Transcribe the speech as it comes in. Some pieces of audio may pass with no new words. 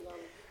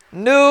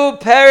New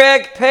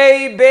Perek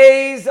Pei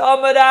Beis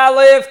Amud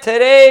Aleph.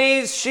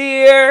 Today's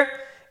shir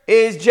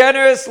is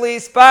generously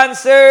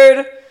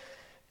sponsored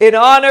in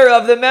honor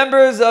of the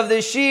members of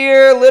the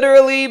shir,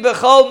 literally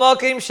B'chol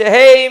Mokim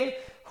Sheheim,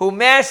 who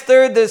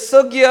mastered the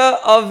sugya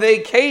of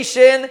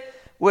vacation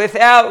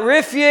without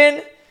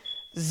rifyin.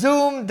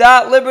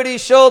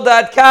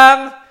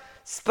 Zoom.libertyshul.com,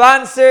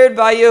 sponsored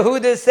by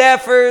Yehuda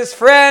Sefer's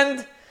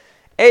friend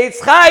Eitz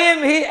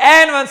Chaim.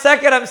 And 1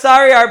 second, I'm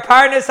sorry, our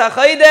Parnas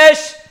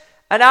HaChodesh,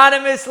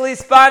 anonymously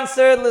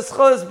sponsored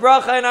L'schus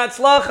Bracha and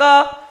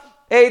Atzlacha.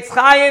 Eitz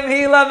Chaim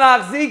Hila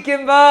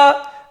Machzikim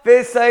Ba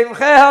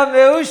V'Seimcheha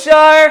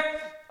Meushar,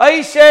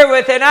 Oisher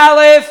with an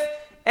Aleph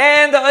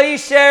and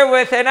Oisher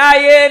with an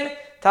Ayin,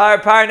 to our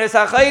Parnas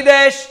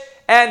HaChodesh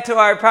and to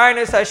our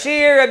Parnas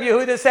Hashir, Rabbi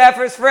Yehuda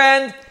Sefer's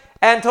friend,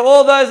 and to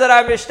all those that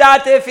are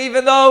mishtatif,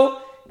 even though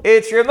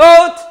it's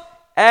remote,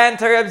 and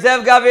to Reb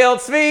Zev Gabriel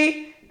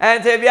Tzvi,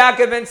 and to Reb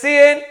Yaakov Ben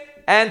Sion,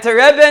 and to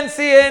Reb Ben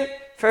Sion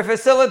for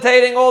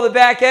facilitating all the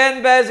back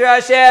end,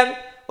 Be'ezra Hashem,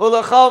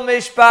 Ulechol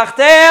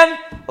Mishpachtem,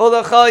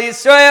 Ulechol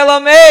Yisrael,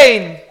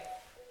 Amen.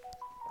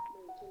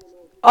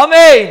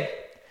 Amen.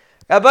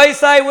 Rabbi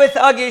Isai with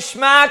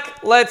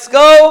Agishmak, let's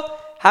go.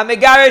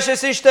 Hamigarish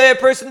Asishtay, a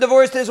person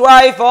divorced his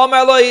wife,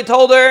 Omar Lo, he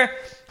told her,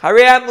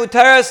 Hariyam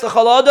Mutaras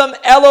L'Chalodam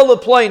Elo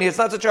L'Ploini. It's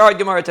not such a hard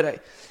Gemara today.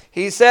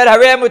 He said,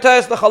 Hariyam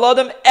Mutaras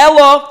L'Chalodam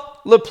Elo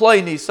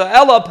L'Ploini. So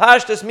Elo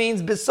Pashtus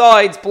means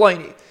besides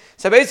Ploini.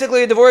 So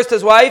basically he divorced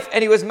his wife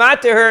and he was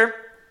mat to her,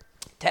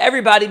 to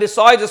everybody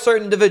besides a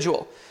certain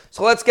individual.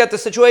 So let's get the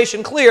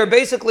situation clear.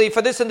 Basically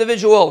for this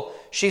individual,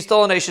 she's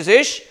still an Eishes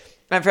Ish,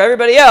 and for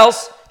everybody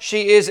else,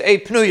 she is a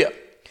Pnuya.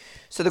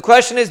 So the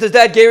question is, does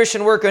that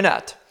Gerushin work or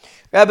not?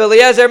 Rabbi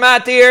Eliezer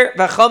Matir,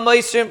 V'cham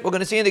Meisrim, we're going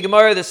to see in the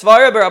Gemara the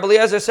Svara, but Rabbi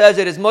Eliezer says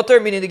it is mutter,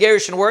 meaning the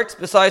Gerushin works,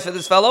 besides for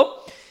this fellow.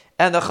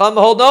 And the Chum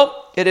hold no,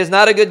 it is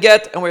not a good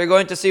get, and we're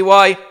going to see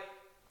why.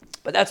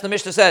 But that's the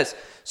Mishnah says.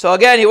 So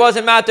again, he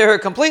wasn't matter her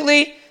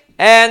completely,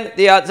 and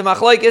the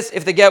Machlaikis,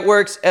 if the get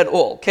works at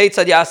all.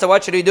 Keitzad Yasa,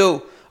 what should he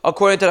do?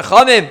 According to the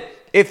Chamim,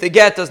 if the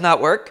get does not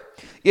work,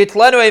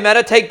 Yitlenu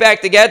Eimena, take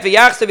back the get,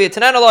 V'yachsav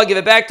Yitananallah, give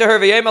it back to her,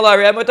 V'yemallah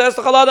Re'em Mutas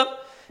L'Chaladam,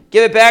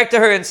 give it back to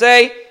her and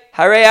say,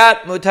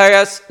 Harayat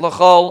mutaras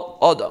l'chol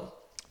odom.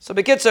 So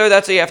bekitzer,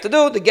 that's what you have to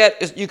do. The get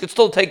is, you could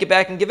still take it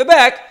back and give it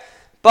back,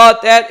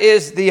 but that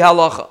is the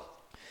halacha.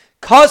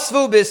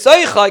 Kasvu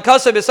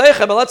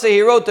b'seicha, but let's say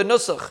he wrote the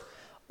nusach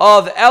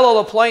of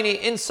Elul Pliny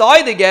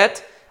inside the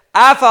get,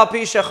 afal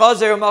pisha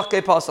chazer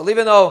u'machke pasal.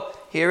 Even though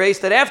he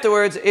erased it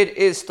afterwards, it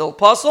is still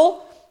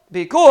pasal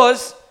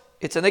because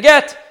it's in the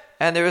get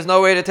and there is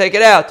no way to take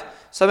it out.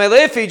 So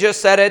if he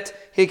just said it,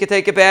 he could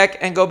take it back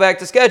and go back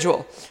to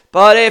schedule.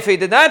 But if he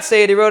did not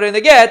say it, he wrote it in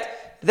the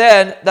get,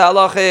 then the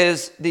halacha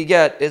is the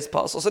get is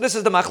possible. So this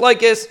is the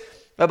machlaikis,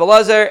 Rabbi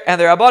Lazar and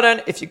the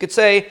Rabbanan. If you could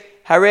say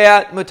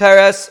Harayat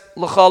Mutaras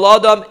L'chol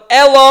Adam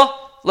Elo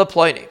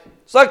L'Ploini.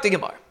 So like the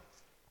Gemara.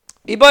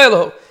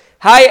 Ibayelu.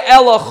 Hi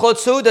Elo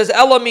Chutzu. Does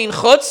Elo mean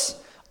Chutz?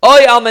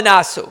 Oy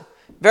Almanasu.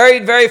 Very,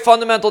 very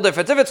fundamental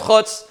difference. If it's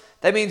Chutz,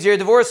 that means you're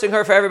divorcing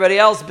her for everybody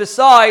else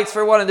besides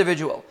for one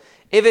individual.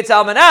 If it's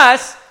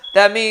Almanas,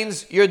 that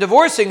means you're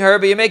divorcing her,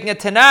 but you're making a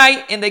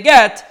Tanai in the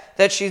get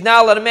that she's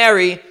not allowed to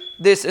marry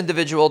this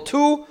individual.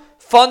 Two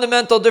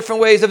fundamental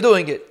different ways of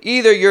doing it.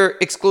 Either you're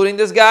excluding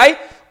this guy,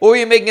 or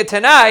you're making a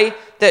Tanai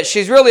that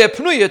she's really a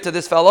Pnuya to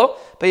this fellow,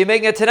 but you're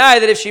making a Tanai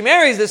that if she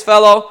marries this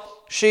fellow,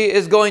 she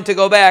is going to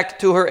go back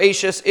to her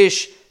Eishes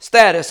Ish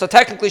status. So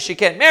technically she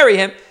can't marry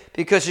him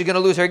because she's going to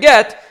lose her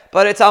get,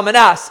 but it's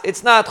Almanas,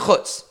 it's not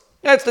Chutz.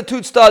 That's the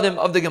Tut Stadim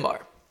of the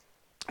Gemara.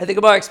 I think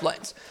Gemara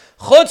explains.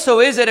 Chutz, so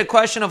is it a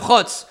question of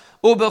Chutz?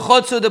 Maybe the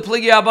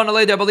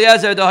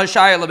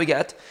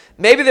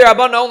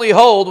Rabban only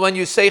hold when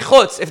you say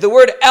chutz. If the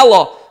word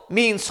Ella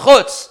means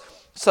chutz,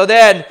 so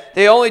then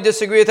they only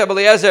disagree with Rabbi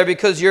Eliezer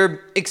because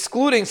you're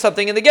excluding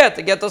something in the get.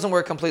 The get doesn't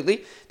work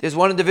completely. There's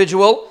one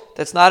individual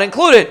that's not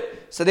included.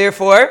 So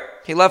therefore,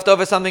 he left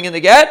over something in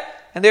the get,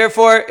 and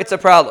therefore it's a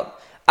problem.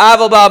 But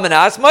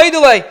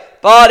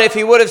if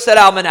he would have said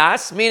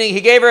almanas, meaning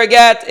he gave her a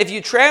get, if you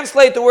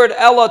translate the word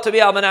Ella to be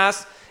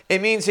almanas,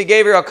 it means he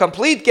gave her a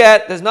complete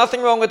get. There's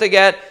nothing wrong with the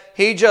get.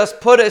 He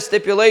just put a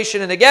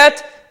stipulation in the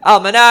get,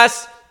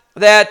 almanas,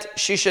 that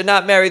she should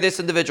not marry this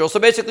individual. So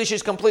basically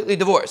she's completely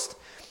divorced.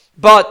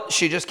 But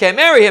she just can't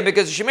marry him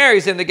because if she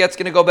marries him, the get's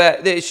going to go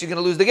back, she's going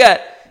to lose the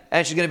get,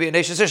 and she's going to be a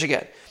Eishes Ish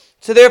again.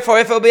 So therefore,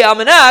 if it will be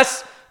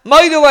almanas,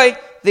 maidulay,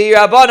 the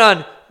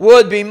Rabbanan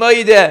would be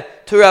maide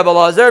to Rabbi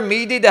Lazar,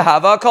 midi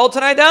dehava, called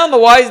tanai down. But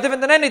why is it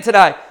different than any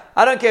tanai?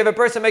 I don't care if a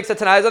person makes a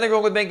tanai. There's nothing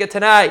wrong with making a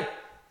tanai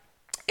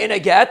in a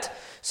get.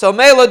 So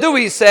Mela, do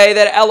we say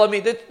that Ella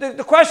mean?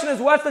 The question is,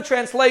 what's the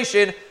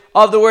translation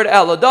of the word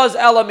Ella? Does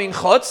Ella mean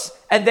chutz?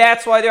 And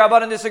that's why the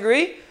Rabbanan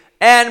disagree?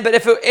 But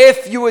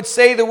if you would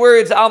say the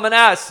words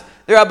almanas,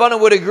 the Rabbanan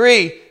would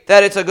agree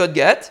that it's a good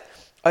get.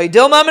 Or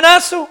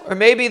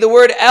maybe the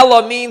word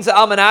Ella means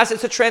almanas.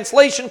 It's a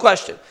translation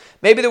question.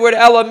 Maybe the word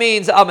Ella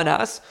means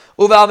almanas.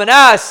 Uva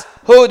almanas,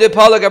 who de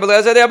palag Rabbi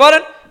Eliezer the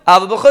Rabbanan?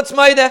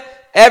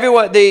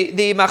 everyone,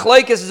 the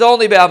machlokes is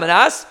only by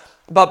Almanas,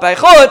 but by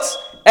Chutz,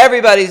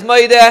 everybody's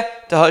Maideh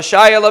to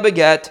Hashaya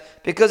Labeget,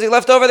 because he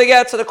left over the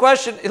get. So the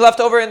question, he left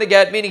over in the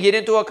get, meaning he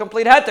didn't do a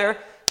complete heter,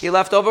 he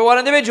left over one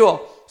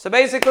individual. So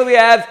basically we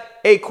have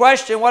a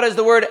question, what does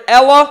the word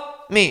Ella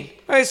mean?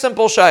 Very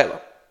simple shayla.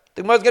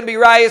 The Gemara is going to be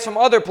rayas from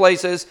other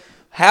places,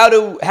 how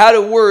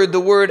to word the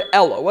word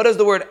Ella. What does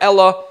the word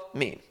Ella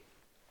mean?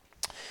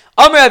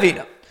 Amr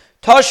Avina,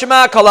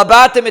 Toshma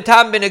kalabatim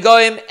itam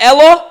b'negoyim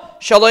Ella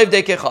shaloiv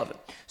dekechavim.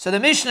 So the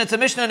Mishnah, it's a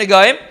Mishnah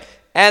Negoyim,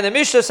 and the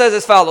Mishnah says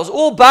as follows: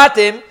 Ul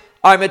batim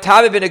are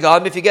metame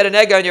b'negoyim. If you get a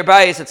nega on your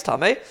bayis, it's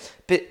tameh.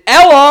 But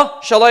Ella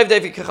shaloiv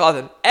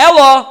dekechavim.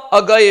 Ella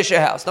a goyish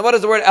house. Now, what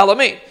does the word Ella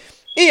mean?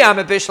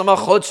 If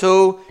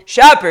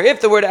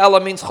the word Ella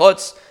means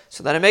chutz,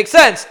 so then it makes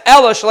sense.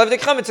 Ella shaloiv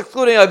dekechavim. It's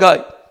excluding a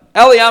guy.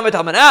 Ella yamet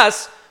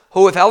almanas.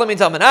 Who, if Ella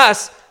means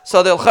almanas,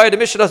 so the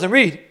Mishnah doesn't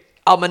read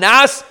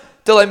almanas.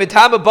 The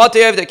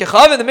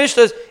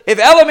Mishnah is, if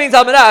Ella means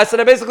almanas,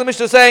 then basically the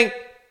Mishnah is saying,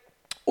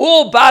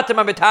 Ul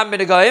batim amitam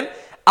b'negoyim,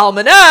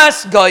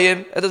 almanas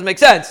goyim. It doesn't make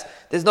sense.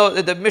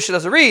 The Mishnah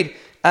doesn't read,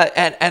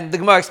 and the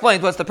Gemara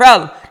explains what's the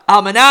problem.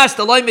 Almanas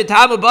the loy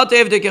mitam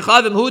b'atev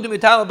dekechavim hu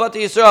mitam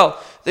b'atei Yisrael.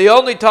 The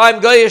only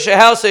time goyish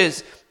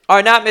houses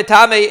are not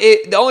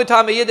mitame. The only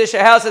time a Yiddish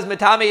house is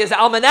mitame is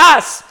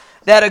almanas.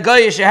 That a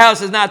goyish house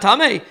is not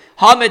tamei.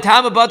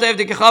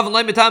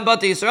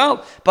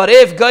 But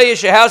if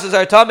goyish houses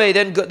are tamei,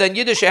 then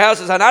Yiddish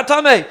houses are not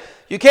tamei.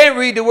 You can't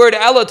read the word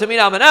Ella to mean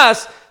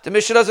almanas. The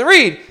Mishnah doesn't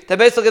read. Then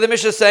basically the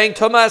Mishnah is saying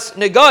Tumas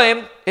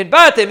Negoim in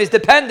Batim is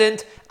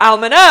dependent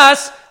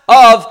almanas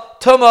of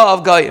Tuma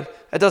of Goyim.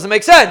 It doesn't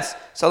make sense.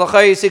 So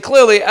you see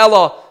clearly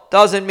Ella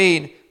doesn't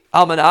mean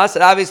almanas.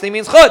 It obviously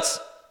means chutz.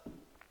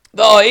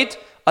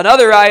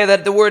 Another raya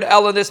that the word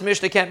Ella in this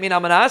Mishnah can't mean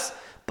almanas.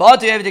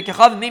 But there's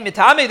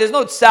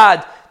no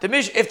tzad.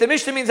 If the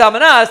Mishnah means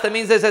almanas, that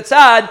means there's a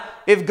tzad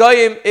if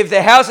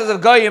the houses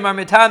of goyim are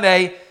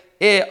mitame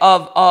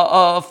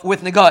of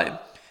with negoyim.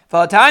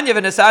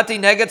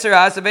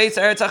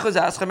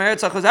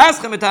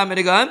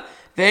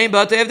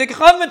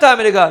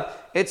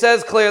 It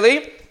says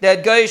clearly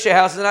that goyish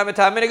houses are not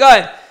mitame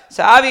negoyim.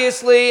 So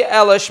obviously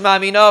Ella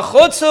shmamina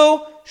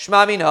chutzu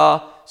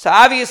shmamina. So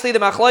obviously the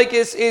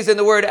machlokes is in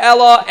the word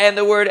Ella, and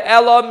the word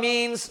Ella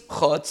means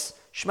chutz.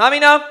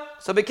 Shmamina.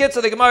 So the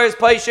Gemara is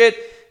paishit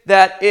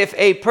that if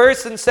a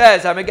person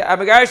says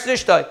Amagarish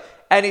Zishtoi,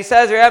 and he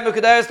says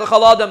chutz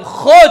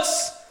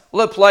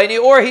leplaini,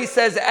 or he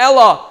says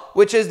Ella,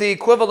 which is the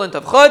equivalent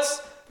of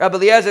chutz, Rabbi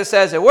Eliezer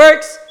says it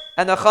works,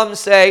 and the Chum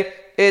say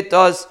it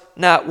does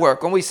not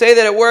work. When we say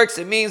that it works,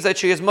 it means that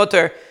she is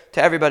mutter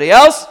to everybody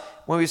else.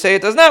 When we say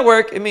it does not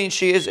work, it means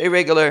she is a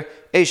regular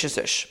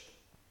Eishesish.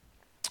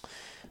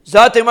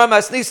 The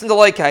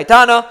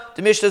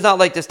Mishnah is not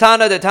like this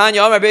Tana. The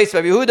Tanya Amar Beis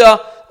Rabbi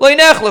Yehuda.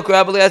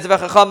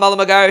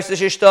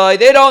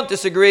 They don't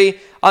disagree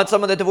on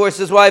someone that divorces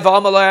his wife. Here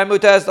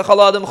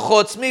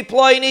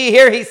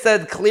he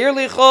said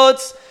clearly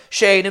chutz.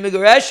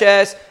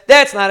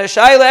 That's not a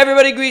shayla.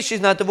 Everybody agrees she's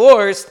not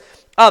divorced.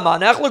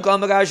 Almanas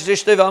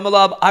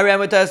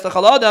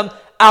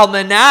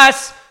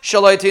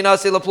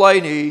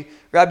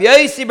Rabbi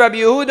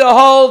Yehuda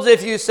holds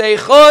if you say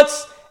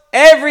chutz,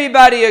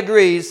 everybody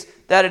agrees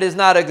that it is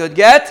not a good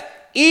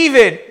get.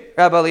 Even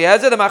Rabbi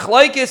Eliezer, the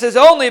machlokes is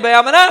only by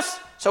almanas.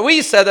 So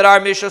we said that our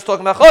Mishnah is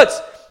talking about chutz.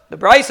 The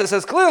Brisa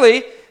says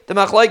clearly the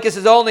machlokes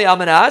is only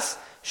almanas.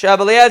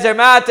 Rabbi Eliezer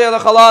mater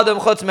l'chaladim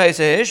chutz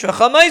meisish.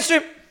 V'cham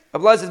meisrim.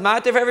 Rabbi Eliezer is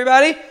mater for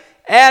everybody,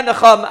 and the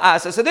chum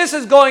asa. So this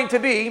is going to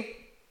be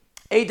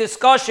a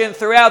discussion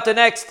throughout the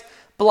next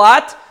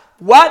blot.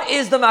 What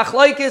is the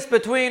machlokes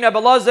between Rabbi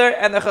Eliezer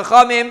and the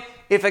chachamim?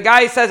 If a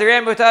guy says,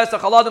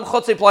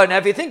 now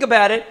if you think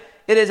about it,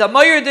 it is a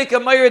mayurdik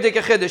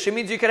chiddush. It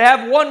means you can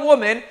have one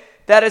woman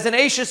that is an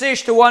eishes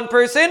ish to one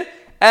person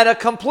and a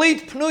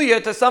complete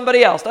pnuya to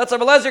somebody else. That's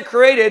Rabbi Eliezer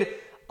created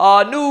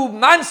a new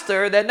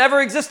monster that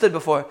never existed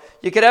before.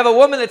 You could have a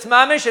woman that's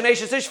mamish and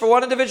eishes ish for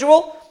one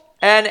individual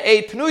and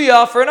a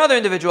pnuya for another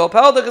individual.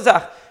 Pal de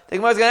gazach. The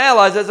Gemara is going to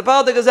analyze it as a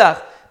pal de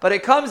gazach. But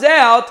it comes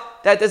out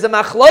that there's a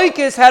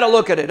machlokes how to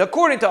look at it.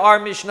 According to our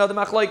Mishnah, the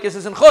machlokes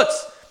is in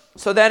chutz.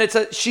 So then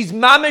she's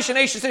mamish and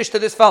eishes ish to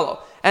this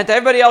fellow, and to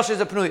everybody else she's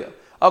a pnuya.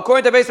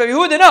 According to Beis Rabbi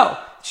Yehuda, no,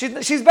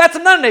 she's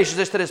betzim not an eishes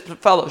ish to this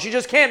fellow. She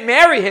just can't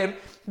marry him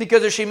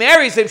because if she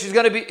marries him, she's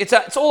going to be. It's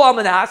all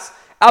almanas.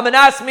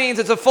 Almanas means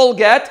it's a full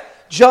get,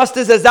 just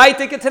as a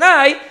zaytik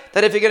tanai.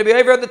 That if you're going to be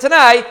over on the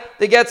tanai,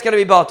 the get's going to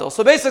be batal.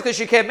 So basically,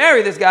 she can't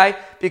marry this guy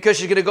because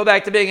she's going to go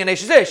back to being an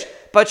eishes ish.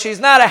 But she's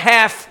not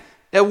a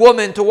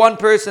woman to one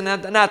person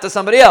and not to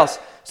somebody else.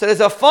 So there's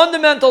a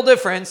fundamental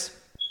difference.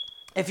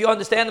 If you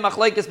understand the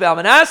machlokes by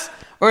almanas,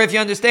 or if you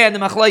understand the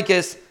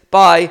machlokes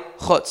by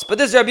chutz. But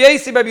this Rabbi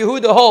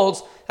Yehuda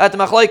holds that the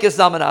machlokes is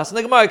almanas. And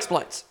the Gemara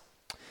explains.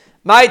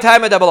 My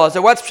time at Rabbi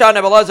Eliezer. What's pshat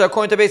Rabbi Eliezer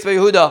according to Rabbi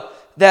Yehuda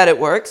that it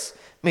works?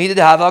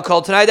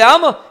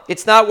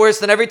 It's not worse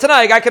than every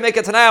tanai. A guy can make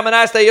a tanai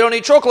almanas that you don't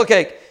eat chocolate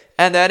cake.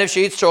 and then if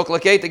she eats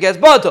chocolate cake, it gets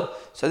batal.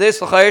 So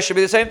this l'chayr should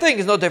be the same thing.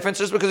 There's no difference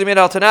just because you made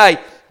out tonight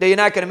that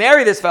you're not going to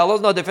marry this fellow.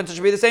 There's no difference. It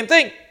should be the same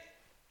thing.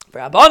 For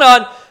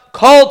Rabbanan,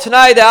 kol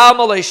tonight the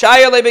alma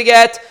leishayr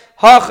lebeget.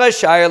 Hacha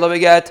shayr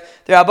lebeget.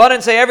 The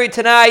Rabbanan say every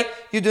tonight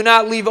you do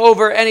not leave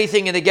over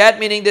anything in the get,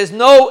 meaning there's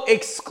no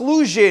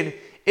exclusion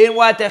in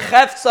what the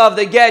chefts of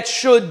the get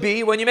should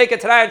be. When you make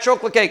it tonight on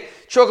chocolate cake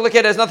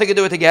has nothing to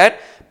do with the get.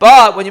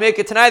 But when you make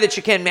it tonight that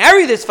you can't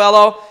marry this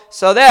fellow,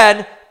 so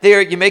then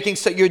you're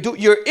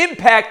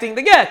impacting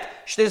the get.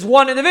 There's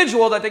one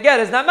individual that the get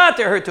is not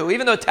matter her to,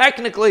 even though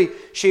technically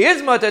she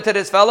is matter to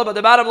this fellow. But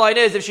the bottom line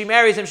is, if she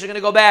marries him, she's going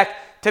to go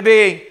back to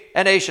being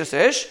an Eishes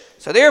Ish.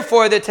 So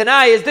therefore, the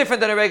Tanai is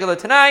different than a regular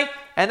Tanai,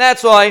 and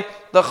that's why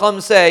the Chum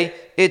say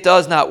it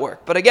does not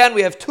work. But again,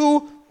 we have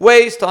two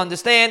ways to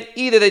understand.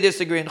 Either they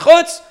disagree in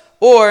Chutz,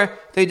 or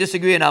they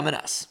disagree in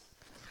Amanas.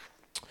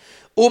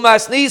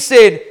 Umas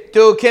Nisin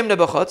do Kimna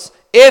b'Chutz.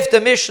 If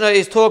the Mishnah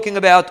is talking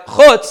about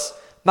Chutz,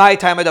 my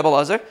time at Abel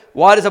Lazar.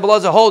 Why does Abel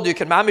Lazar hold you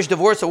can mamish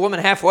divorce a woman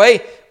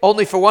halfway,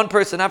 only for one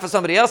person, not for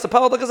somebody else?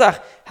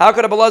 How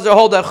could Abel Lazar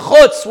hold that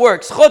Chutz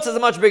works? Chutz is a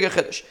much bigger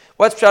chiddush.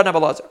 What's Pshat in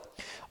Abel Lazar?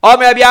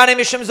 Rabbi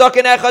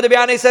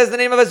Yana says the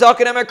name of a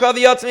zaken emerkav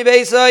yotzmi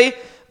beisai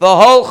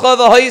v'holcha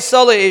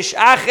v'hoisal ish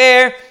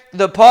acher.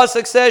 The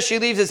pasuk says she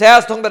leaves his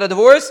house, talking about a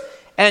divorce,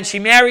 and she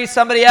marries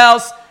somebody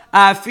else.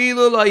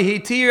 Afilu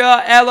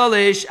lo'hitira ela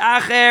lish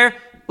acher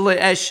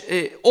lish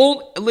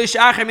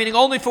acher, meaning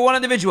only for one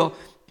individual.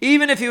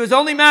 Even if he was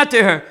only mad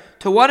to her,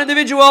 to one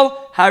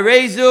individual,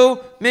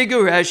 harezu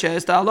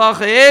migureshes. The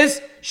halacha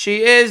is,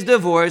 she is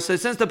divorced. So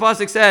since the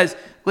pasuk says,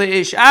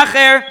 leish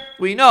acher,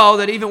 we know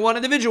that even one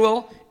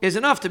individual is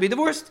enough to be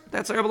divorced.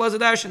 That's our Rabbi Elazar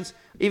Darshans.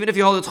 Even if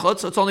you hold it's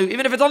chutz, so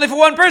even if it's only for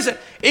one person,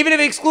 even if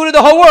he excluded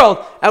the whole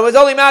world, and was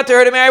only mad to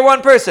her to marry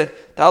one person,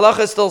 the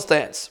halacha still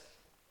stands.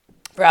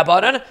 For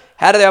Rabbanan,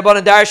 how do the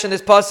Rabbanan Darshan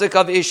this pasuk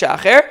of ish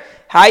acher?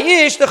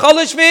 Hayish, the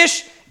cholish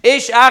vish.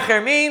 Ish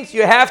acher means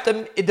you have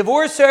to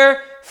divorce her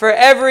for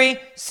every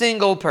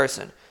single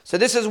person. So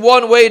this is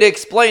one way to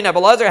explain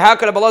Abel Lazar. How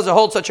could Abel Lazar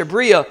hold such a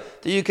bria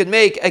that you can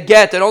make a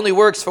get that only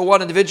works for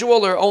one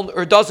individual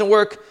or doesn't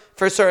work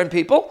for certain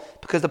people?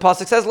 Because the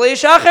pasuk says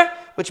leish acher,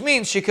 which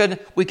means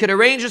we could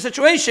arrange a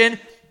situation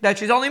that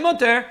she's only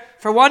mutter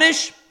for one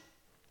ish.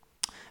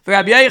 For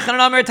Rabbi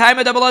Yochanan time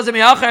of Abel Lazar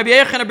mi'acher, Rabbi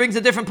Yochanan brings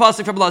a different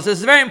pasuk for Abel Lazar. This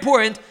is very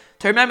important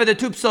to remember the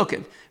two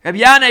psukim. Rabbi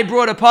Yanai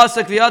brought a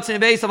pasuk v'yatzim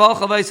beis of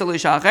alcha v'isal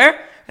leish acher.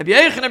 Rabbi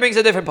Yochanan brings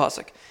a different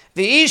pasuk.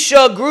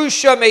 V'isha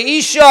grusha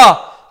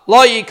me'isha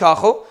lo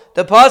yikachu.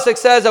 The pasuk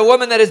says a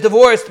woman that is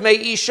divorced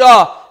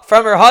me'isha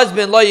from her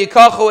husband lo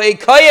yikachu, a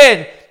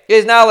kohen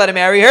is not allowed to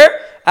marry her.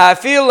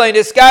 Afil lein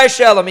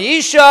diskarsha la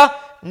me'isha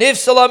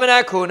nifsala min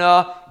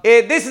akuna.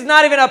 This is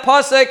not even a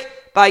pasuk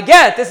by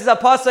get. This is a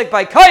pasuk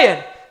by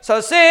kohen. So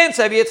since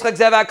Rabbi Yitzchak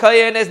Zeva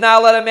kohen is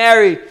not allowed to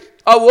marry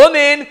a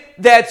woman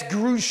that's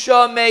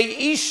grusha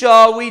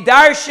me'isha, we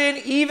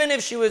darshan even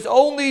if she was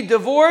only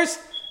divorced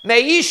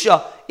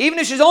me'isha, even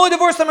if she's only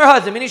divorced from her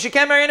husband, meaning she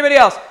can't marry anybody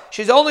else,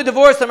 she's only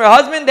divorced from her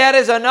husband, that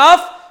is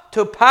enough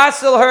to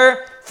passel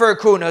her for a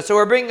kuna. So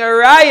we're bringing a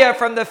raya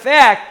from the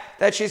fact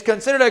that she's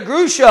considered a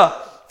grusha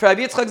for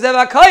Rabbi Yitzchak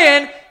Zeva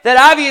kohen, that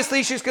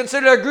obviously she's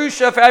considered a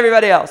grusha for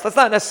everybody else. That's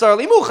not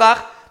necessarily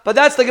muchach, but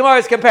that's the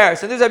Gemara's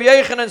comparison. This is Rabbi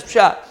Yochanan's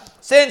pshat.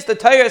 Since the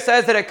Torah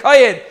says that a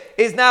kohen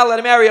is not allowed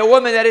to marry a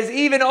woman that is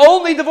even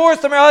only divorced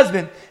from her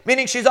husband,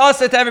 meaning she's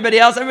also to everybody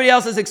else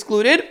is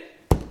excluded,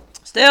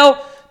 still,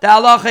 the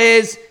halacha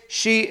is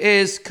she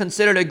is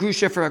considered a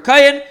grusha for a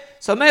kohen.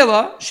 So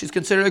Mela, she's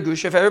considered a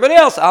grusha for everybody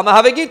else. Alma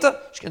havegita,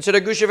 she's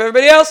considered a grusha for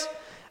everybody else.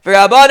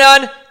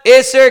 V'Rabbanan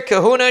iser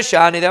kahuna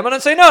shani. The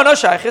Rabbanan say no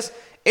shaychis.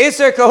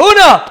 Iser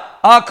kahuna.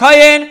 A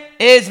kohen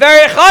is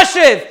very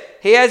chashiv.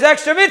 He has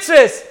extra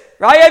mitzvahs.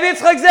 Raya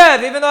Yitzchak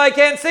Zev. Even though I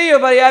can't see you,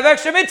 but you have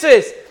extra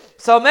mitzvahs.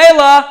 So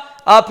Mela,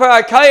 a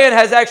kohen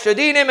has extra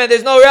dinim, and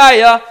there's no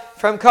raya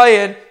from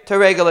kohen to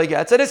regular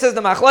get. So this is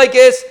the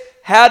machlokes,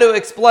 how to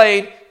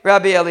explain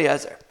Rabbi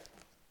Eliezer.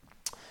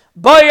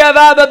 What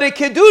about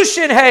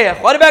Kedushin?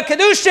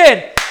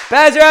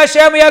 Be'ezer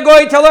Hashem, we are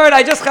going to learn.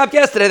 I just chapped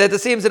yesterday that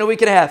this seems in a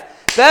week and a half.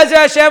 Be'ezer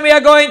Hashem, we are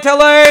going to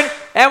learn,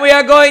 and we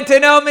are going to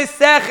know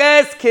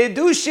Meseches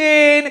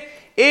Kedushin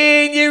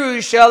in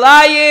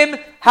Yerushalayim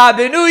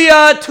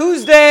Habenuya,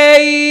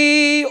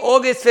 Tuesday,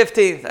 August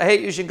 15th. I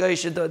hate using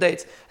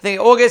dates. I think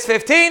August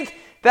 15th,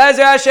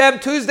 Be'ezer Hashem,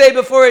 Tuesday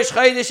before Rosh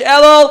Chodesh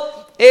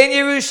Elul in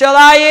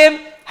Yerushalayim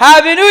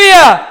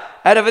Habenuya.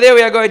 And over there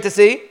we are going to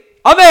see,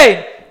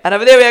 Amen. And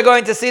over there we are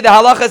going to see the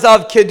halachas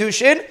of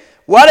Kedushin.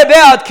 What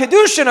about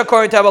Kedushin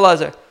according to Abel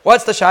Lazar?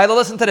 What's the shayla?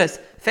 Listen to this.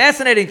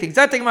 Fascinating thing.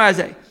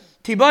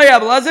 Tiboy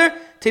Abel Lazar,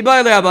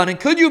 Tiboy Le'abanan.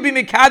 Could you be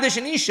Mekadesh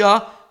and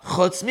Isha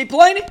chutz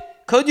mipleni?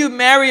 Could you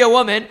marry a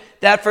woman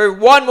that for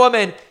one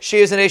woman she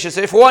is an Eishes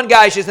Ish, for one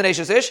guy she's an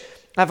Eishes Ish,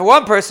 and for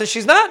one person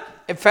she's not?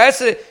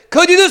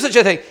 Could you do such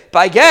a thing?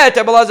 By get,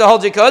 Abel Lazar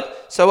holds you could.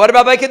 So what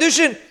about by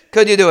Kedushin?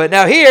 Could you do it?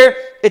 Now here,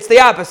 it's the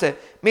opposite.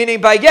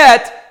 Meaning by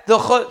get,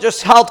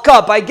 just halt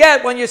cup. By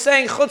get, when you're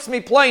saying chutz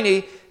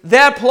mipleni,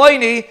 that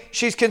ploini,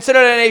 she's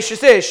considered an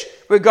Eishes Ish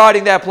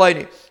regarding that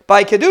ploini.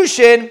 By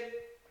Kedushin,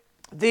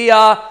 when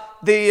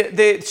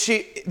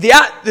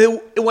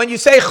you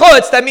say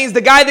chutz, that means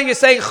the guy that you're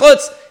saying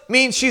chutz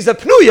means she's a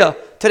pnuya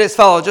to this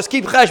fellow. Just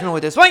keep cheshbon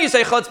with this. When you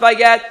say chutz by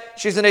get,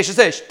 she's an Eishes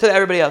Ish to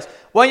everybody else.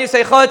 When you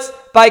say chutz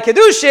by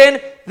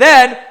Kedushin,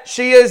 then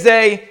she is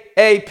a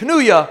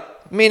pnuya,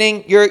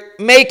 meaning you're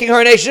making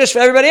her an Eishes Ish for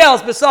everybody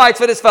else besides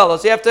for this fellow.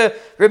 So you have to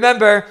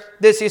remember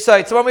this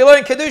yesod. So when we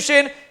learn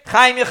Kedushin,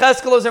 Chaim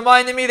Yecheskel is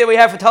reminding me that we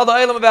have to tell the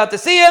Olam about the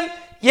Siyam.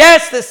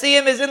 Yes, the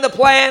Siyam is in the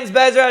plans,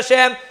 Be'ezras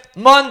Hashem,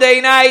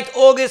 Monday night,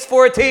 August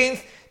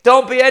 14th.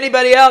 Don't be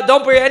anybody else.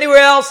 Don't be anywhere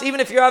else, even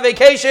if you're on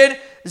vacation.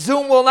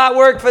 Zoom will not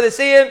work for the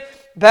Siyam.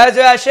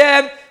 Be'ezras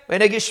Hashem, we're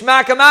in a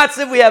Gishmak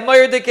HaMatziv. We have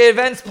Moyerdike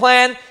events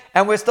planned,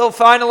 and we're still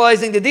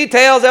finalizing the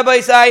details.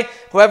 Everybody say,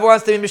 whoever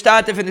wants to be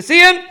Mishtatif in the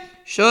Siyam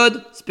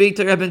should speak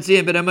to Rebbe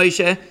Siyam Ben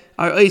Moshe,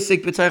 our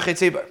Oisik B'Tzarchei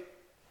Tzibur.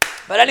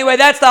 But anyway,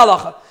 that's the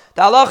halacha.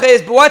 The halacha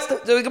is,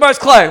 the Gemara is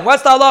clear.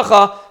 What's the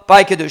halacha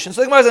by Kedushin?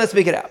 So the Gemara is going to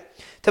speak it out.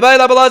 Tibai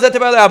Labelazar,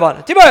 Tibai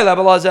Labana. Tibai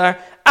Labelazar,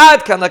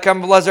 Ad Kan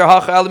Lakam Belazar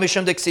Hacha Al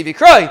Mishum Deksivi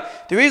Kroi.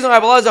 The reason why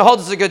Belazar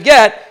holds us a good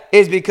get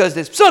is because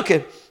there's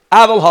psukim.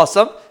 Aval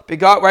Hasam,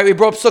 right? We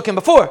brought psukim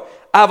before.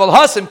 Aval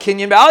Hasam,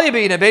 Kinyan Ba'al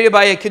Yabin, and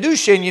by a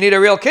Kedushin, you need a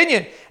real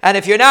Kinyan. And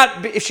if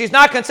she's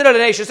not considered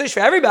an Eishes Ish for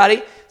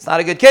everybody, it's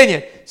not a good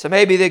Kinyan. So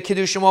maybe the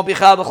Kedushin won't be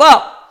Chal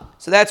B'chlal.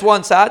 So that's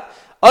one side.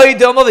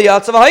 Oidom of the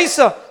Yatzav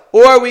Haisa.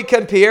 Or we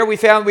compare, we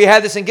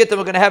had this in Gittin,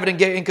 we're going to have it in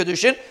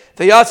Kedushin.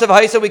 The Yatzav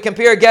Haisa, we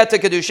compare Get to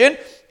Kedushin.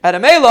 And a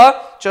Mela,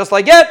 just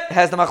like Get,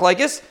 has the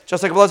Machlaikis.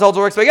 Just like Velaz holds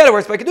works by Get, it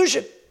works by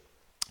Kedushin.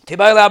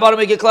 Tibai L'Abban,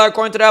 we get clear,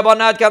 according to the Abban,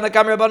 Nad Kam, the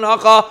Kam, Rabban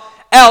Hacha,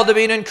 El, the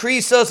mean, and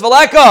Krisus,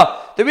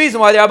 Valeka. The reason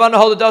why the Abban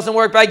hold it doesn't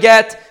work by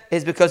Get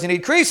is because you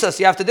need Krisus.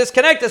 You have to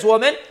disconnect this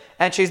woman,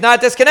 and she's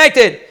not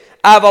disconnected.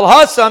 Aval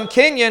Hasam,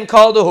 Kinyan,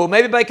 Kalduhu.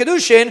 Maybe by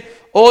Kedushin,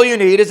 all you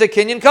need is a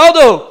Kinyan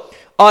Kalduhu.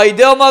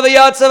 Maybe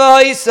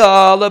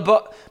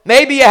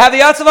you have the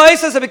Yatzav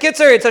Haisa, so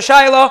Bekitzer, it's a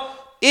Shaila.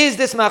 Is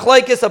this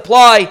Machlaikis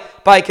apply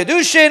by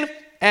Kedushin?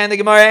 And the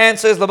Gemara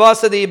answers,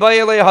 Labasa the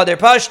Ibayele Hader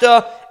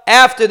Pashta.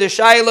 After the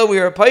Shaila, we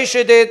were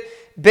Paishadid.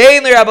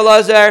 Bein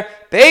Rabbalazar,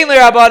 Bein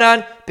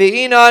Rabbanan,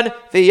 Beinan,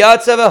 the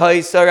Yatzav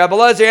Haisa.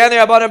 Rabbalazar and the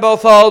Rabbanan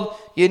both hold.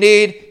 You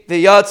need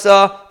the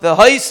Yatzav, the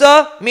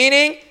Haisa,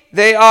 meaning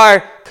they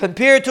are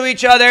compared to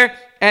each other,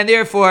 and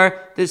therefore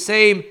the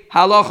same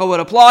halacha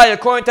would apply.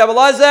 According to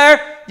Abelazar,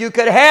 you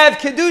could have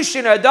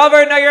Kedushin, a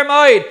davar nayar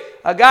moed.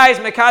 A guy's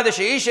mekadosh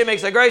isha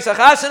makes a grace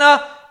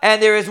achasana, and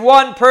there is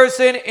one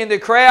person in the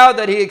crowd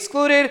that he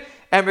excluded,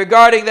 and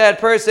regarding that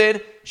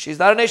person, she's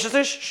not an Eishes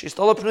Ish, she's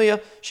still a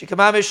pnuya. She can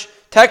mamish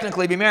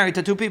technically be married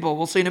to two people.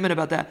 We'll see in a minute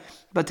about that.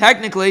 But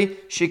technically,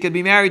 she could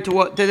be married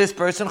to this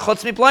person.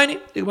 Chutz mi plani.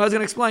 The Gemara is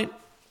going to explain.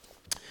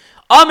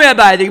 Amr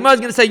Abai, the Gemara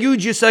is going to say, you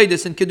just say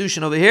this in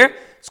Kedushin over here.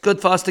 It's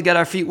good for us to get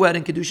our feet wet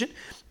in Kedushin.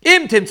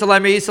 If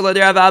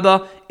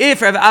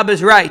Rav Abba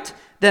is right,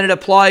 then it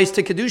applies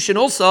to Kedushin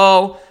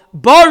also.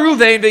 Bar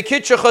Ruvain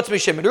v'kitcha chutz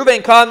mishimin.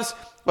 Ruvain comes,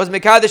 was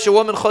mekadesh a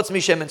woman chutz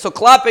mishimin. So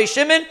klape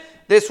Shimon,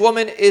 this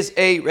woman is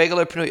a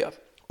regular pnuya.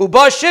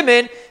 Uba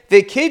Shimon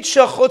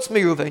v'kitcha chutz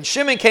mi Ruvain.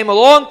 Shimon came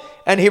along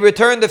and he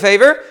returned the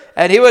favor,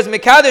 and he was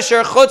mekadesh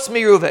chutz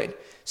mi Ruvain.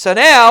 So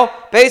now,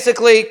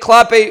 basically,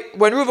 klape,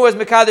 when Ruvain was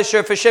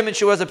mekadesh for Shimon,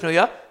 she was a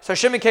pnuya. So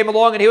Shimon came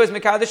along and he was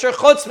mekadesh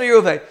chutz mi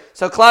Ruvain.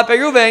 So klape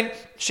Ruvain,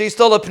 she's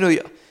still a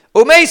pnuya.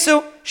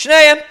 Umesu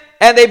shneim,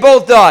 and they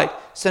both died.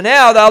 So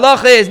now the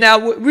halacha is, now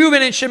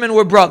Reuben and Shimon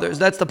were brothers.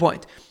 That's the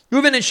point.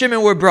 Reuben and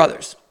Shimon were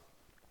brothers.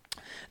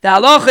 The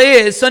halacha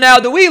is, so now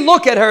do we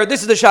look at her,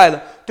 this is the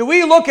shaila, do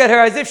we look at her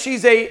as if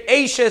she's a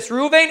Eishes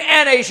Reuben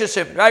and Eishes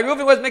Shimon, right?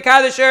 Reuben was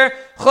Mekadesher,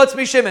 Chutz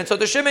mi Shimon. So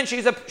to Shimon,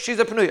 she's a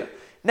Pnuya.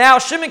 Now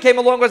Shimon came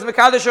along, was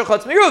Mekadesher,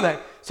 Chutz mi Reuben.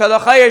 So the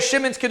Chayah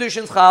Shimon's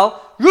Kedushin's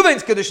Chal,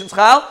 Reuben's Kedushin's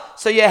Chal.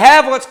 So you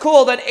have what's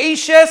called an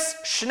Eishes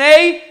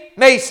Shnei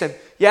Mesim.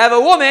 You have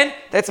a woman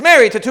that's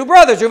married to two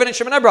brothers. Reuben and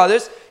Shimon are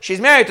brothers. She's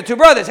married to two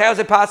brothers. How is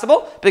it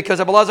possible? Because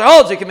Abelazar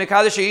holds you can make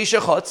Kaddish Isha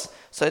Chutz.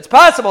 So it's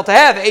possible to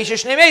have Eisha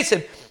Shnei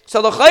Mesim.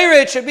 So the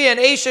Chayre, it should be an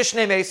Eisha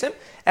Shnei Mesim.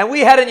 And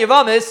we had in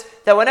Yavamis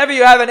that whenever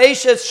you have an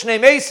Eisha Shnei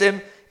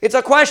Mesim, it's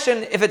a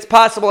question if it's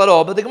possible at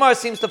all. But the Gemara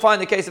seems to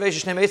find the case of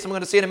Eisha Shnei Mesim. We're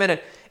going to see in a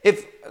minute.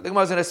 If the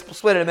Gemara is going to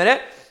split in a minute.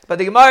 But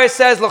the Gemara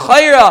says,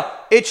 L'chayra,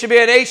 it should be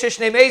an Eisha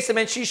Shnei Mesim,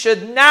 and she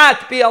should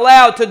not be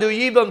allowed to do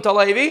Yibam to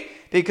Levi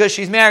because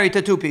she's married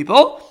to two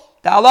people.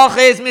 The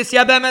halacha is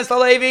Misyabem es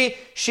Levi.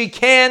 She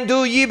can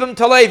do Yibam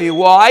to Levi.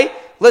 Why?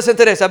 Listen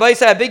to this. Abai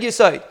said, big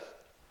yisod.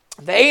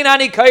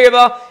 Ve'einani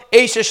kayirba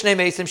Eisha Shnei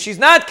Mesim. She's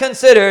not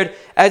considered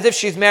as if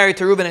she's married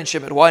to Reuben and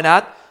Shimon. Why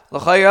not?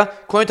 L'chayra,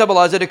 according to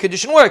Abelazar, the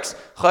Kedushin works.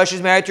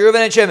 She's married to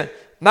Reuben and Shimon.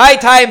 My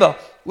taima.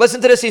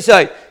 Listen to this, he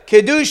said.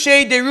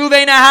 Kedushay de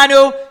Reuven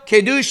ahanu,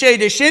 Kedushay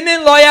de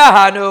Shimon lo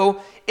yahanu.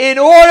 In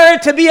order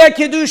to be a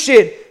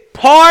Kedushin,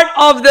 part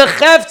of the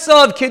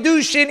cheftza of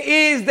Kedushin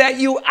is that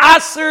you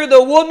aser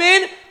the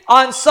woman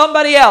on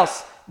somebody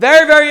else.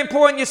 Very, very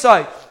important, you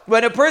say.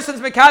 when a person's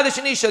Mekadesh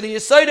and Isha, the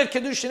Yesod of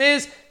Kedushin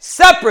is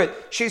separate.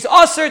 She's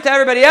Aser to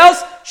everybody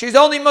else, she's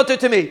only Mutter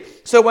to me.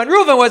 So when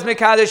Reuven was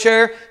Mekadesh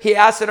her, he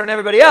asked it on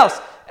everybody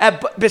else,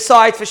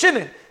 besides for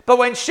Shimon. But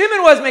when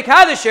Shimon was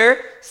Mekadesh her,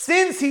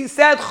 since he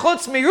said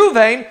Chutz mi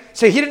Reuven,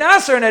 so he didn't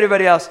ask her on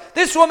everybody else.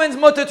 This woman's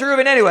Mutter to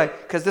Reuven anyway,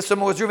 because this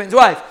woman was Reuven's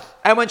wife.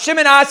 And when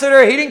Shimon asked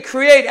her, he didn't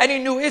create any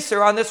new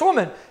Isser on this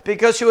woman,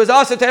 because she was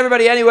asked to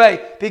everybody anyway,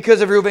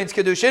 because of Reuven's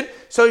Kedushin.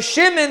 So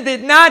Shimon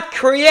did not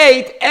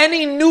create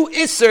any new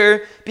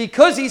Isser,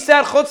 because he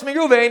said Chutz mi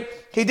Reuven,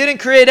 he didn't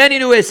create any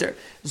new Isser.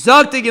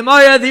 Zog the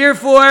Gemara,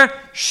 therefore,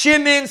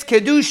 Shimon's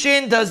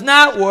Kedushin does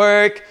not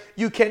work.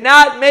 You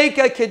cannot make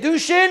a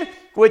Kedushin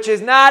which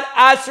is not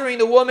answering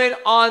the woman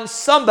on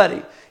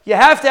somebody. You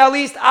have to at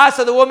least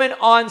answer the woman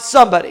on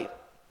somebody.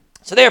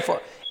 So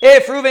therefore,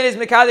 if Reuven is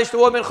Mekadesh the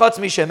woman Chutz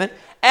mi Shimon,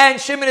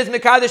 and Shimon is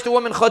Mekadesh the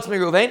woman Chutz mi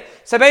Reuven,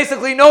 so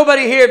basically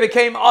nobody here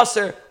became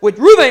Aser with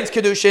Reuven's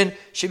Kedushin,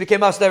 she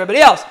became Aser to everybody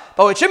else.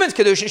 But with Shimon's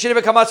Kedushin, she didn't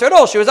become Aser at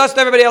all. She was Aser to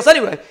everybody else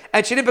anyway.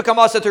 And she didn't become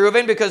Aser to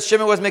Reuven because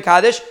Shimon was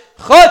Mekadesh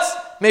Chutz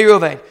mi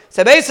Reuven.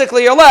 So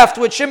basically you're left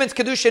with Shimon's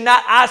Kedushin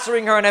not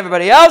answering her and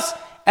everybody else,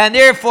 and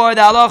therefore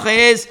the halacha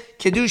is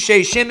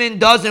Kedushay Shimon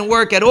doesn't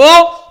work at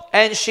all,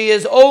 and she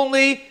is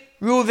only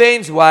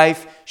Reuven's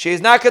wife. She is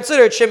not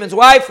considered Shimon's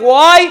wife.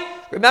 Why?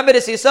 Remember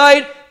this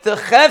aside, the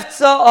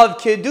chefza of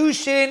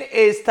Kedushin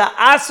is to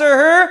answer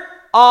her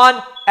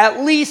on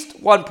at least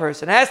one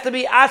person. It has to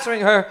be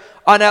answering her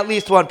on at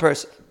least one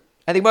person.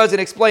 And the Gemara is going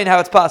to explain how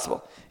it's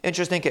possible.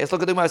 Interesting case.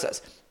 Look what the Gemara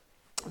says.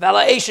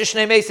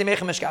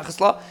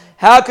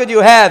 How could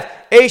you have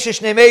Eisha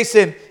Shnei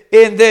Mesim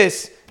in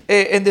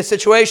this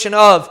situation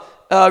of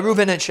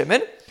Reuven and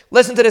Shimon?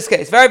 Listen to this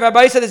case.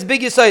 Rabbi said this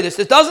big Yisai. This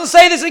doesn't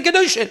say this in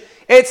Kedushin.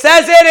 It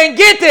says it in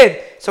Gittin.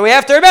 So we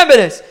have to remember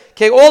this.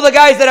 Okay, all the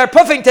guys that are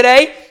puffing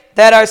today,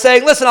 that are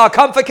saying, listen, I'll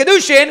come for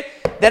Kedushin,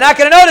 they're not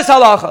going to notice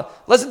halacha.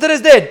 Listen to this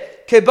din.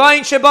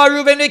 Kebayin sheba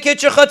Reuven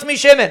v'kitsha chutz mi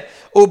Shimon.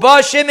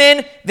 Uba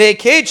Shimon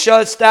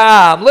v'kitsha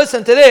stam.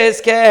 Listen to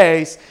this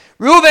case.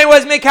 Reuven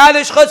was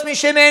Mekadesh chutz mi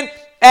Shimon,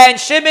 and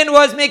Shimon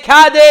was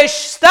Mekadesh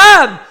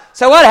stam.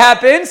 So what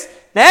happens?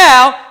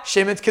 Now,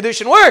 Shimon's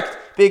Kedushin worked.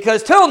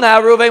 Because till now,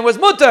 Reuven was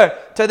mutter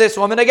to this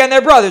woman. Again,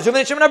 they're brothers. Reuven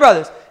and Shimon are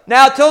brothers.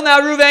 Now, till now,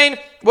 Reuven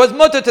was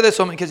mutter to this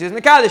woman because he was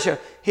Mekadesh.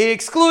 He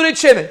excluded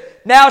Shimon.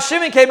 Now,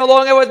 Shimon came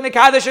along and was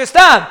Mekadesh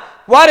stam.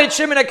 What did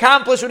Shimon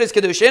accomplish with his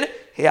Kedushin?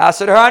 He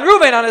asked her on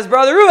Reuven, on his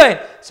brother Reuven.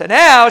 So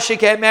now, she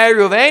can't marry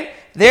Reuven.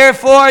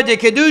 Therefore, the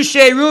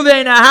Kedushay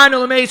Reuven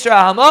ahanu l'meisra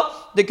hama.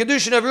 The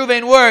Kedushin of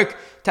Reuven work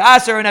to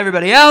Aser and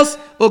everybody else.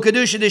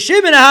 Kedushin de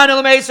Shimon ahanu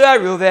l'meisra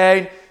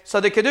Reuven. So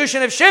the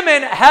Kedushin of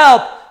Shimon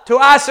helped to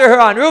answer her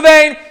on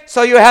Reuven.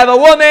 So you have a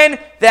woman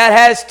that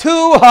has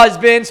two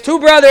husbands, two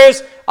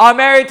brothers are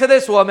married to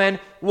this woman.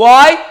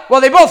 Why? Well,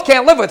 they both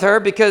can't live with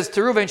her because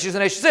to Reuven she's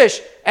an Eishes Ish,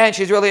 and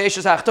she's really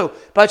Eishes Ach too.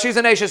 But she's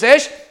an Eishes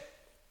Ish.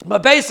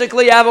 But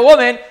basically you have a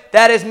woman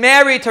that is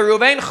married to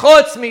Reuven,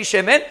 Chutz mi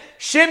Shimon.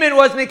 Shimon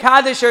was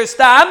Mekadesh her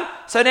stam.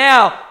 So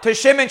now to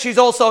Shimon she's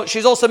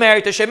also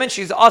married to Shimon.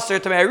 She's Aser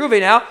to marry Reuven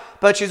now,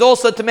 but she's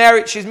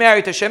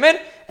married to Shimon.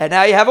 And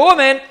now you have a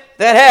woman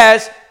that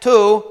has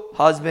two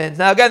husbands.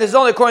 Now again, this is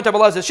only according to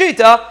Belaz's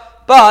Shita,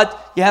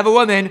 but you have a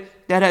woman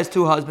that has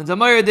two husbands. So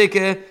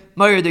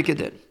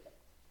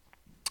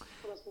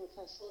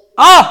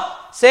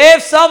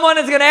if someone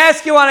is going to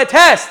ask you on a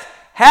test,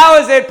 how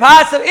is it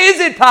possible? Is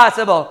it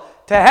possible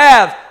to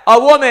have a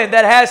woman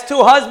that has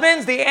two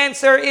husbands? The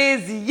answer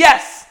is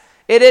yes.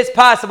 It is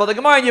possible. The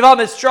Gemara in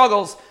Yevamah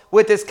struggles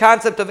with this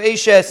concept of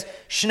Eishes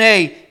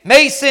Shnei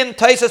Mesim.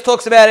 Taisus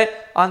talks about it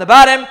on the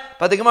bottom,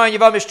 but the Gemara in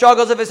Yevamah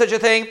struggles if it's such a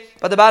thing.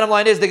 But the bottom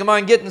line is the Gemara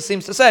in Gittin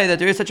seems to say that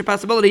there is such a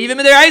possibility. Even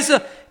in their Isa,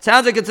 it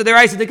sounds like it's a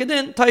deraisa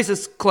Dikadin.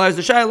 Taisus clears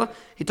the Shaila.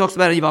 He talks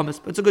about it in Yevamah,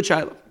 but it's a good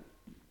Shaila.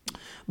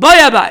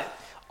 Bye.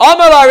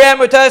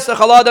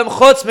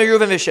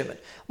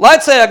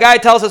 Let's say a guy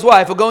tells his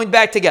wife, we're going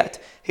back to get.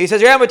 He says,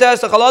 so Reuven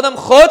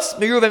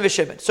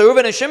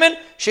and Shimon,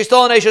 she's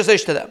still an Eishes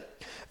Ish to them.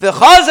 And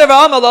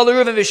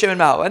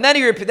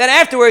then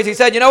afterwards he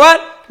said, you know what?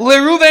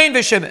 L'Reuven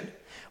v'Shimon.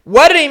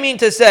 What did he mean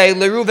to say,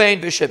 L'Reuven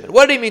v'Shimon?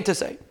 What did he mean to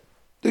say?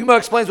 The Gemara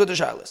explains what the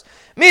Shaila is.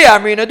 Mi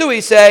Amrina, do we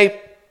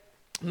say,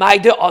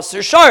 Maida Aser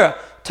Shara?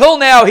 Till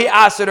now he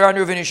asked her on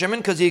Reuven and Shimon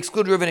because he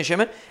excluded Reuven and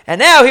Shimon, and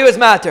now he was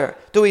matter.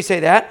 Do we say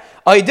that?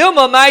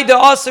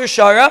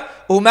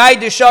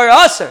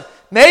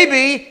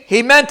 Maybe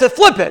he meant to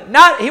flip it.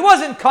 He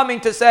wasn't coming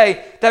to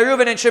say that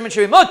Reuven and Shimon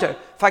should be mutter.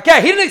 He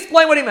didn't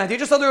explain what he meant. He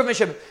just said Reuven and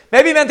Shimon.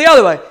 Maybe he meant the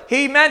other way.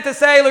 He meant to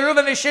say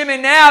Reuven and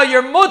Shimon, now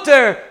you're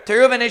mutter to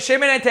Reuven and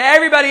Shimon, and to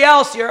everybody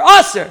else you're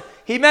aser.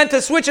 He meant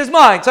to switch his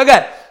mind. So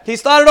again, he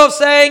started off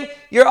saying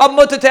you're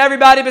mutter to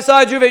everybody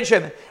besides Reuven and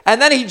Shimon, and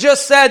then he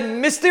just said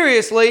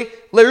mysteriously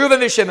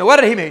Reuven and Shimon. What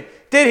did he mean?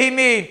 Did he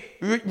mean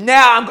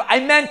now I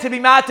meant to be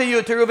mad to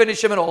you to Reuven and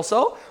Shimon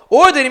also?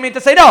 Or did he mean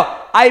to say, no,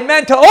 I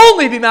meant to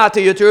only be mad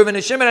to you to Reuven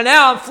and Shimon, and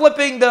now I'm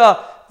flipping the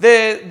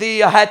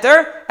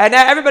heter, and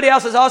now everybody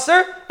else is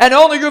aser, and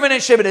only Reuven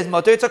and Shimon is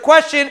mutter? It's a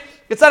question,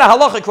 it's not a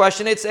halachic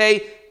question, it's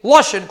a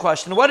Lashon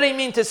question. What did he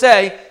mean to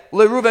say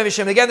LeRuven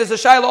v'Shimon? Again, there's a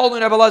Shaila only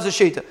in Rabbi Elazar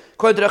Shita.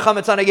 According to the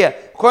Chametz again.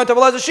 According to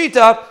Rabbi Elazar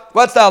Shita,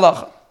 what's the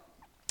halacha?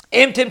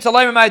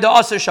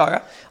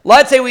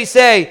 Let's say we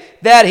say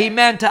that he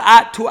meant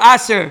to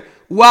aser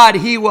what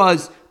he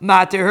was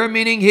mater her,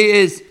 meaning he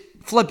is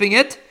flipping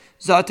it.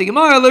 Let's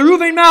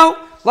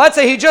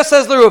say he just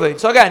says LeRuven.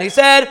 So again, he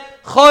said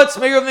Chutz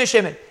meRuven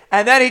v'Shimon,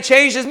 and then he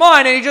changed his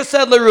mind and he just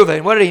said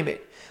LeRuven. What did he mean?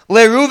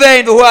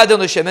 LeRuven v'hu adon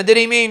l'Shimon. Did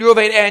he mean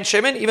Ruven and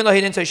Shimon? Even though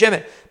he didn't say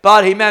Shimon,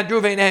 but he meant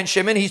Ruven and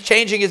Shimon. He's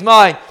changing his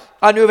mind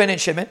on Ruven and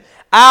Shimon.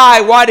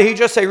 Why did he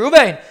just say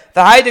Ruven?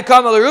 The Haida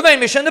Kamal Ruven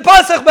Mishan the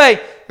Pasach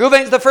Bay.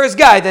 Ruven's the first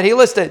guy that he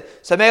listed.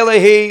 So Mele,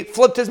 he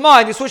flipped his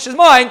mind, he switched his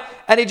mind,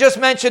 and he just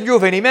mentioned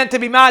Ruven. He meant to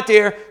be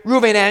Matir,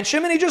 Ruven and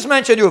Shimon, he just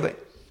mentioned Ruven.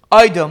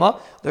 Ayduma,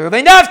 the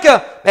Ruven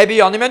Dafka. Maybe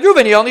he only meant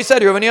Ruven, he only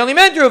said Ruven, he only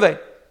meant Ruven.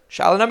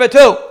 Shala number 2.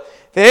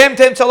 V'him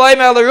tim talayim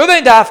el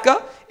Ruven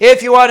Dafka.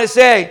 If you want to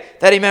say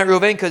that he meant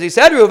Ruven, because he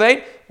said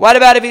Ruven, what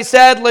about if he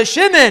said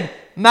L'Shimon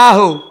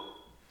Mahu?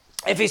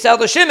 If he said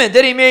L'Shimon,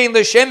 did he mean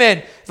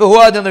L'Shimon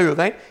v'huad and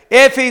L'Ruven?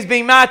 If he's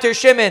being mater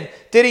Shimon,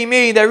 did he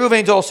mean that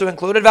Ruven's also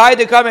included?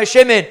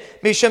 Shimon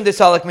mishum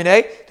desalak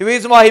minei. The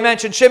reason why he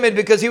mentioned Shimon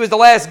because he was the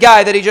last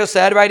guy that he just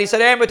said, right? He said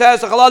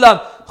chutz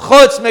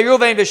me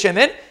Ruven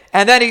v'Shimon,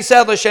 and then he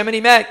said L'Shimon.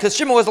 He meant because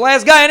Shimon was the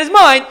last guy in his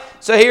mind,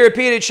 so he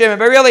repeated Shimon,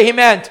 but really he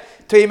meant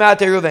to be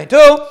mater Ruven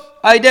too.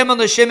 Aydem on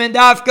the Shimon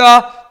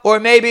dafka, or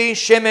maybe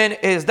Shimon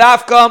is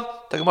dafka.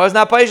 The Gemara is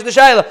not payish the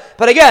Shaila.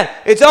 But again,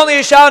 it's only a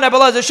Shaila and Rabbi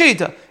Elazar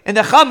Shita. In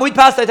the Chum, we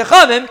pass like the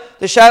Chumim,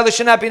 the Shaila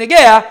should not be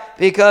Negeah,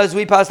 because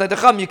we pass like the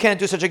Chum, you can't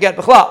do such a get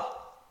b'chlal.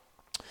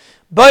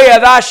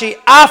 Bayavashi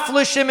af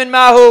l'Shimon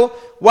mahu.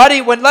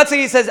 Let's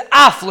say he says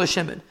af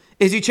l'Shimon,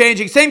 is he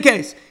changing? Same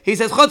case. He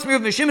says chutz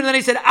miruv v'Shimon, and then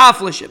he said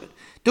af l'Shimon.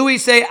 Do we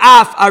say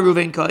af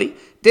aruven kai?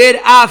 Did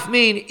af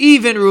mean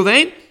even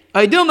Ruven?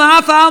 Ayduma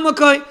af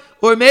almakai.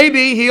 Or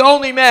maybe he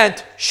only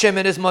meant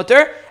Shimon is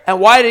mutter. And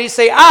why did he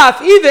say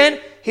af even?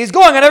 He's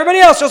going on everybody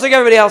else, just like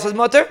everybody else is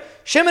mutter.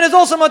 Shimon is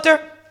also mutter.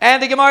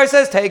 And the Gemara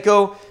says,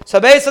 Teiko. So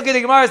basically,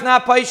 the Gemara is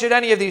not paished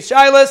any of these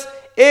shilas.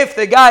 If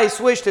the guy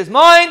switched his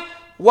mind,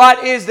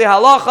 what is the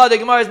halacha? The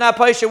Gemara is not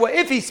paished. Well,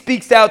 if he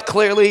speaks out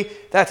clearly,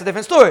 that's a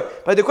different story.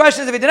 But the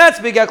question is, if he did not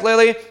speak out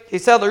clearly, he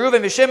said the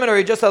Ruven v'Shimon, or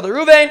he just said the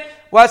Ruven,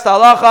 what's the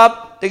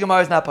halacha? The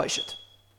Gemara is not paished.